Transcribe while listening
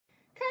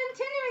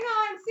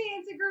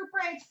CNC Group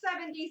Break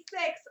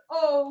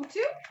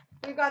 7602.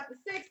 We've got the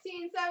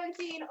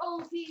 16-17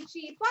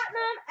 OPC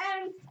Platinum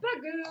and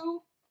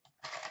Spagoo.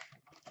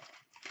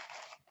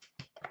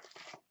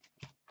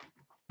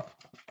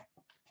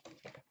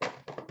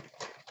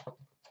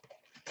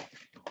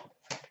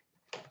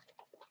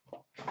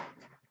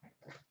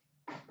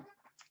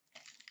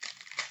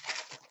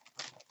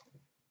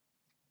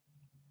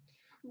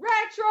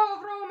 Retro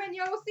of Roman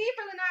Yossi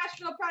for the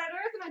Nashville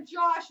Predators and a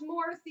Josh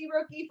Morrissey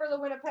rookie for the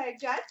Winnipeg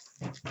Jets.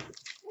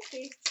 We'll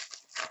see.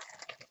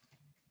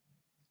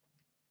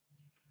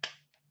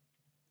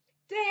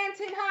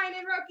 Danton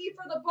Heinen rookie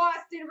for the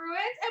Boston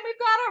Bruins. And we've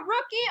got a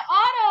rookie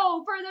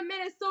auto for the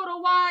Minnesota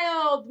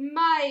Wild,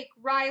 Mike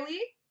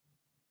Riley.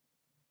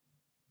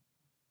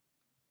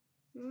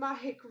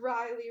 Mike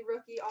Riley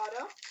rookie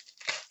auto.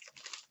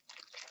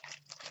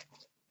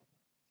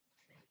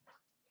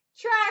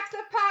 Tracks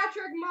of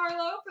Patrick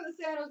Marleau for the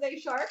San Jose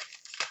Sharks.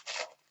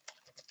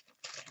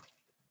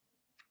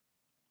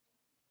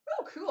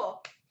 Oh,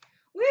 cool.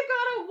 We've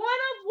got a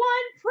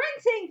one-of-one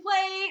printing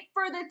plate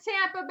for the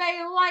Tampa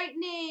Bay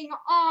Lightning,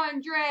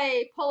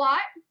 Andre Palat.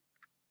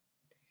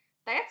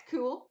 That's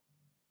cool.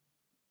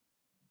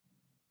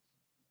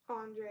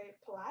 Andre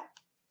Palat.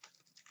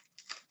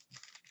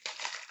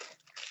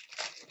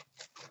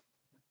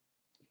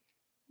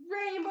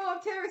 Rainbow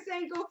of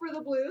Tarasenko for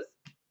the Blues.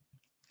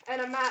 And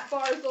a Matt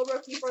Barzal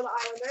rookie for the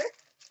Islanders.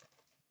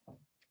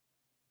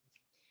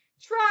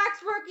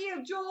 Tracks rookie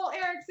of Joel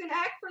Eriksson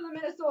Ek for the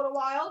Minnesota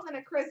Wild and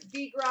a Chris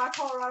Bigras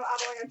Colorado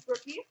Avalanche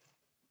rookie.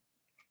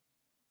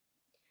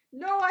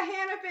 Noah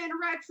Hannafin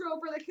retro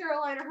for the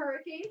Carolina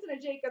Hurricanes and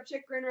a Jacob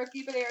Chikrin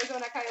rookie for the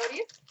Arizona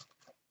Coyotes.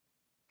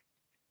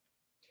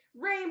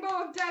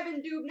 Rainbow of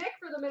Devin Dubnyk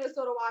for the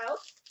Minnesota Wild.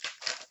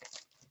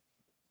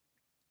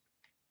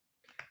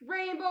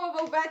 Rainbow of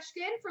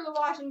Ovechkin for the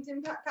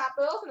Washington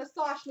Capitals and a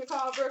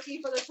Soshnikov rookie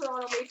for the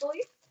Toronto Maple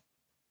Leafs.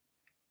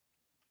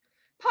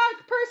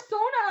 Puck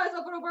Personas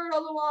of Roberto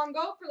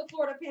Luongo for the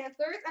Florida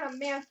Panthers and a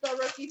Mantha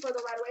rookie for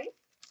the Red Wings.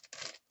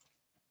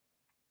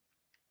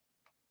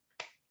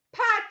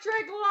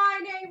 Patrick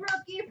Laine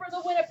rookie for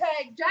the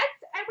Winnipeg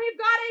Jets. And we've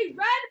got a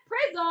red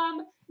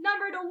prism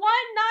number to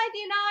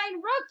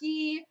 199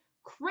 rookie,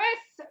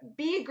 Chris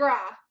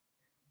Bigras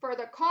for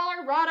the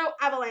Colorado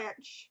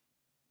Avalanche.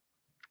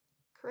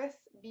 Chris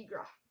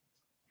Bigras.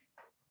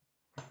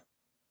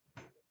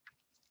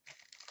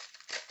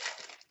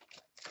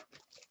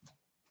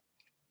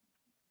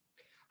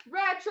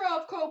 Retro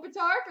of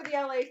Kopitar for the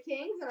LA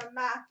Kings and a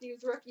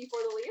Matthews rookie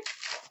for the Leafs.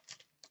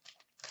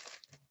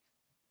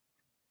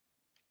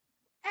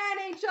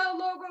 NHL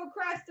logo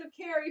crest of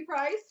Carey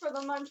Price for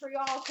the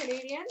Montreal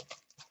Canadiens.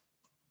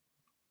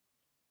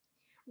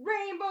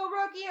 Rainbow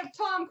rookie of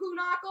Tom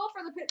Kuhnhackl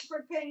for the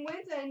Pittsburgh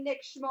Penguins and a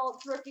Nick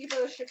Schmaltz rookie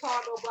for the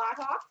Chicago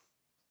Blackhawks.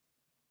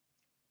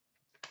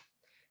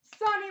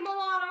 Sonny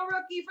Milano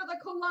rookie for the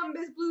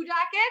Columbus Blue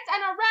Jackets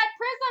and a red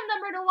prism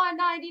number to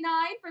 199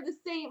 for the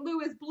St.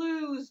 Louis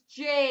Blues,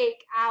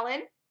 Jake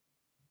Allen.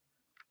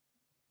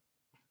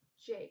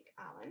 Jake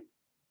Allen.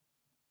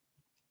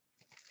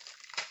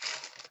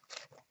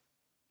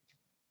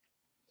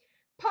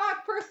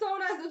 Puck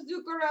Personas of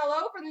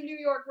Zuccarello for the New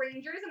York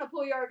Rangers and a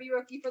Puljujarvi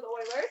rookie for the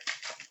Oilers.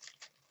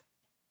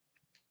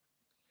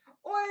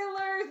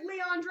 Oilers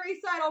Leon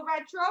Draisaitl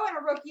retro and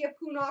a rookie of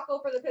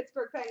Kuhnhackl for the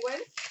Pittsburgh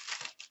Penguins.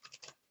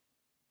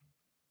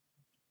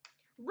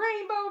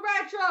 Rainbow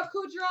retro of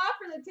Kucherov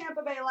for the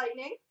Tampa Bay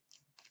Lightning.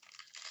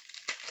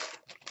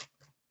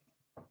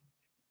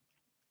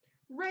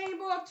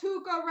 Rainbow of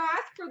Tuukka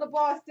Rask for the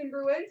Boston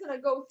Bruins and a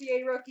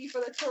Gauthier rookie for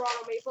the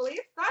Toronto Maple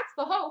Leafs. That's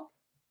the hope.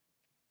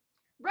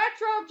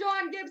 Retro of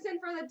John Gibson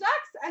for the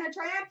Ducks and a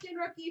Triumphant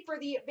rookie for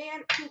the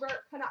Vancouver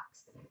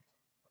Canucks.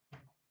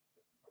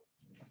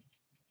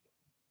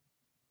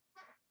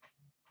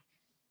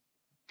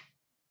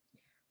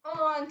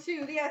 On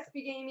to the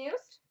SB Game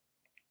Used.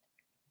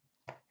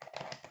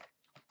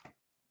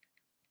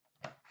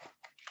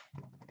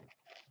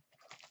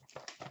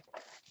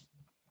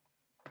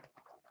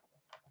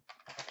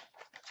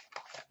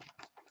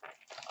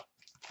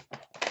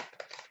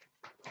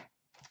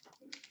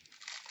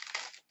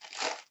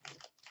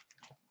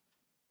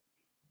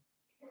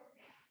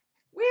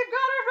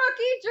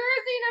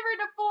 Jersey number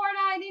to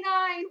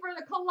 499 for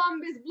the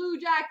Columbus Blue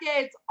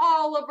Jackets,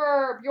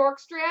 Oliver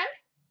Bjorkstrand.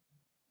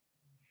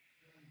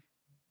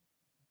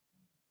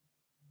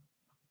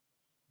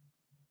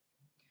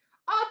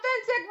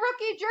 Authentic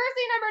rookie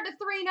jersey number to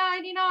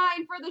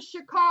 399 for the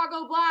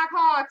Chicago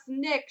Blackhawks,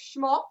 Nick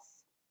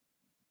Schmaltz.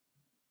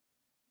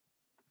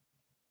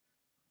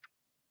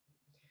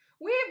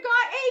 We've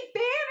got a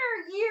banner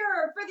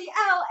year for the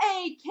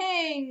LA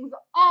Kings,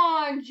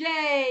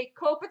 Andre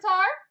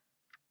Kopitar.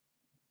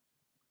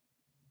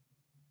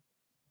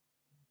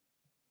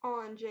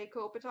 Andre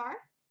Kopitar.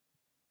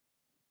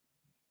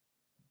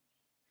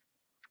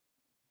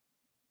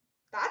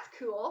 That's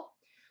cool.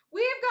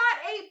 We've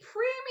got a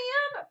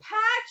premium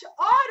patch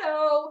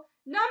auto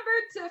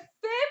numbered to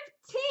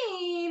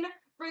 15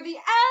 for the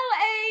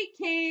LA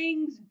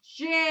Kings,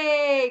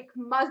 Jake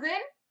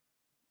Muzzin.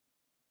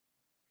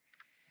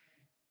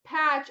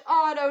 Patch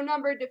auto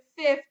number to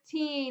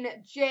 15,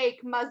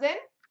 Jake Muzzin.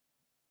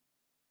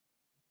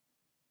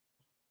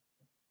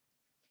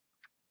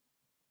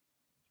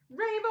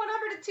 Rainbow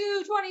number to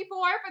 224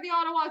 for the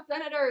Ottawa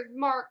Senators,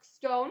 Mark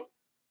Stone.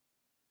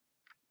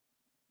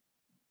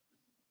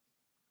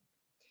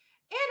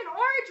 And an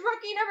orange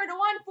rookie number to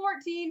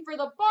 114 for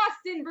the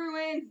Boston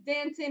Bruins,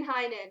 Danton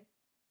Heinen.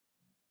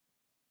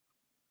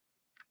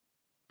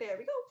 There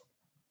we go.